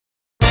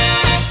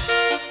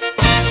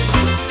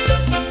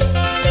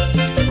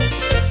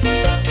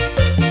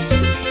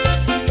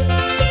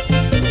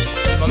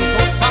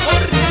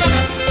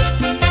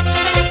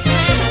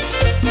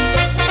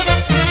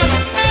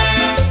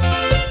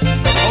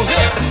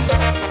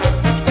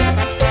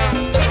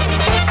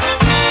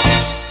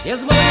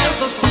10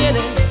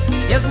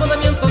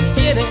 mandamientos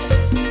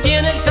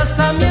tiene el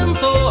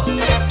casamiento.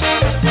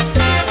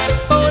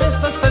 Por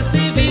eso hasta el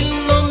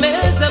civil no me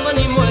lleva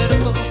ni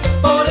muerto.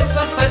 Por eso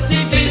hasta el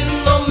civil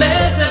no me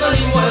lleva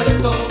ni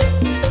muerto.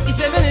 Y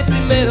se viene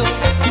primero,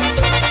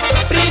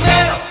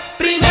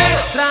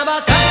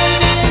 trabajar el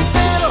día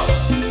entero.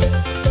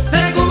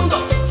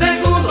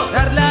 Segundo,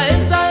 darle a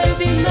esa el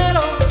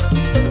dinero.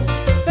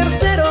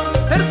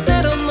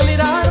 Tercero, no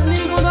mirar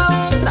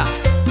ninguna otra.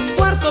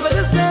 Cuarto,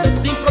 obedecer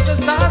sin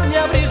protestar ni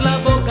abrir la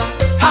boca.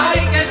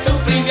 ¡Ay, qué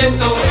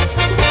sufrimiento!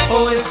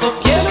 Por eso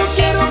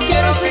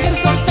quiero seguir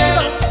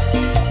soltero.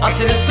 A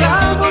ser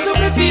esclavo yo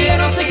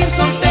prefiero seguir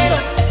soltero.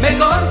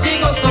 Mejor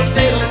sigo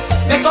soltero,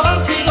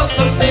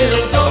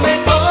 yo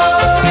mejor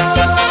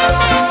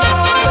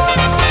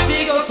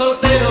sigo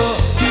soltero.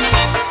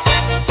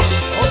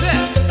 O sea,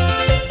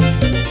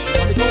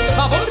 suave con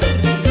sabor.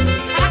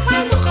 ¿Para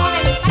cuándo,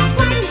 joven? ¿Para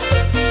cuándo?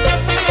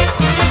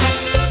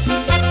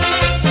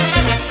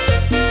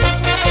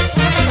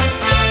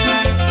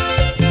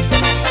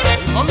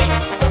 Mami.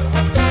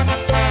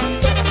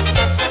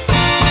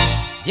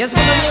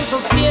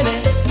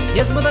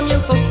 10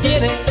 mandamientos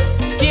tiene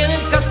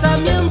el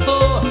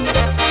casamiento.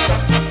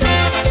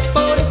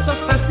 Por eso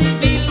hasta el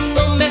civil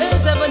no me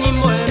lleva ni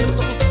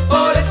muerto.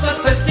 Por eso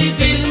hasta el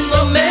civil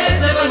no me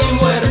lleva ni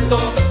muerto.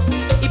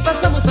 Y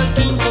pasamos al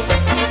quinto,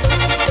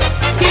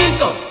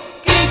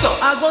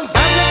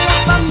 aguantarle a la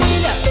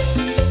familia.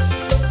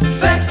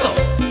 Sexto,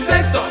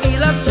 y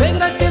la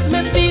suegra que es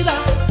metida.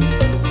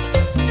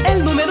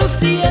 El número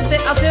 7,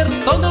 hacer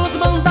todos los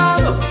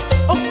mandados.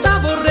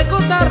 Octavo,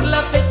 recordar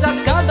la fecha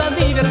cada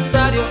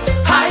aniversario.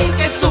 ¡Ay,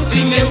 qué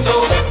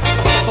sufrimiento!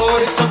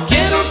 Por eso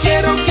quiero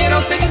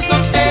seguir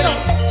soltero.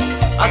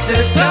 A ser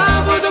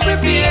esclavo yo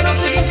prefiero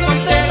seguir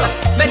soltero.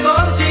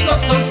 Mejor sigo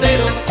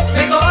soltero, yo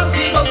mejor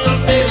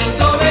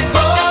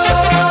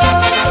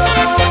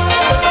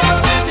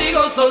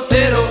sigo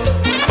soltero.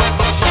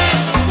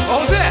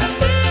 O sea,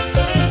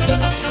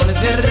 así con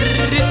ese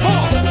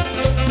ritmo.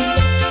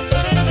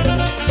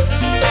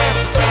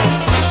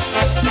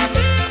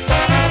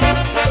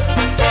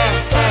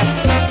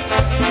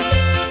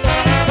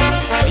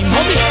 Mi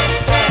mami.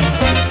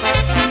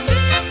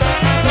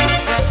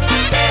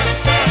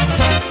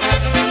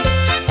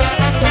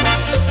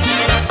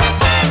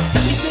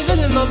 Y se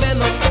viene el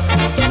noveno.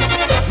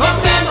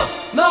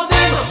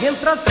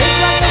 Mientras se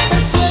gasta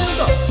el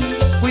sueldo,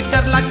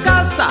 cuidar la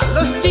casa,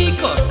 los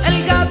chicos,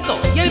 el gato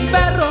y el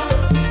perro.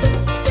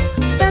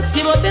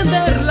 Décimo,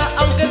 atenderla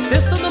aunque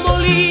estés todo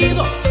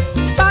molido,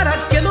 para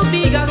que no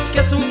diga que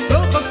es un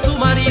flojo su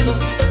marido.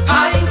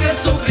 ¡Ay, qué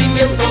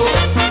sufrimiento!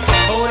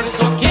 Por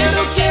eso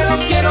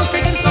quiero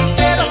seguir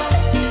soltero.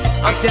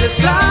 A ser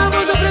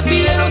esclavo yo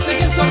prefiero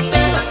seguir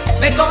soltero.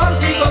 Mejor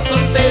sigo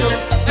soltero,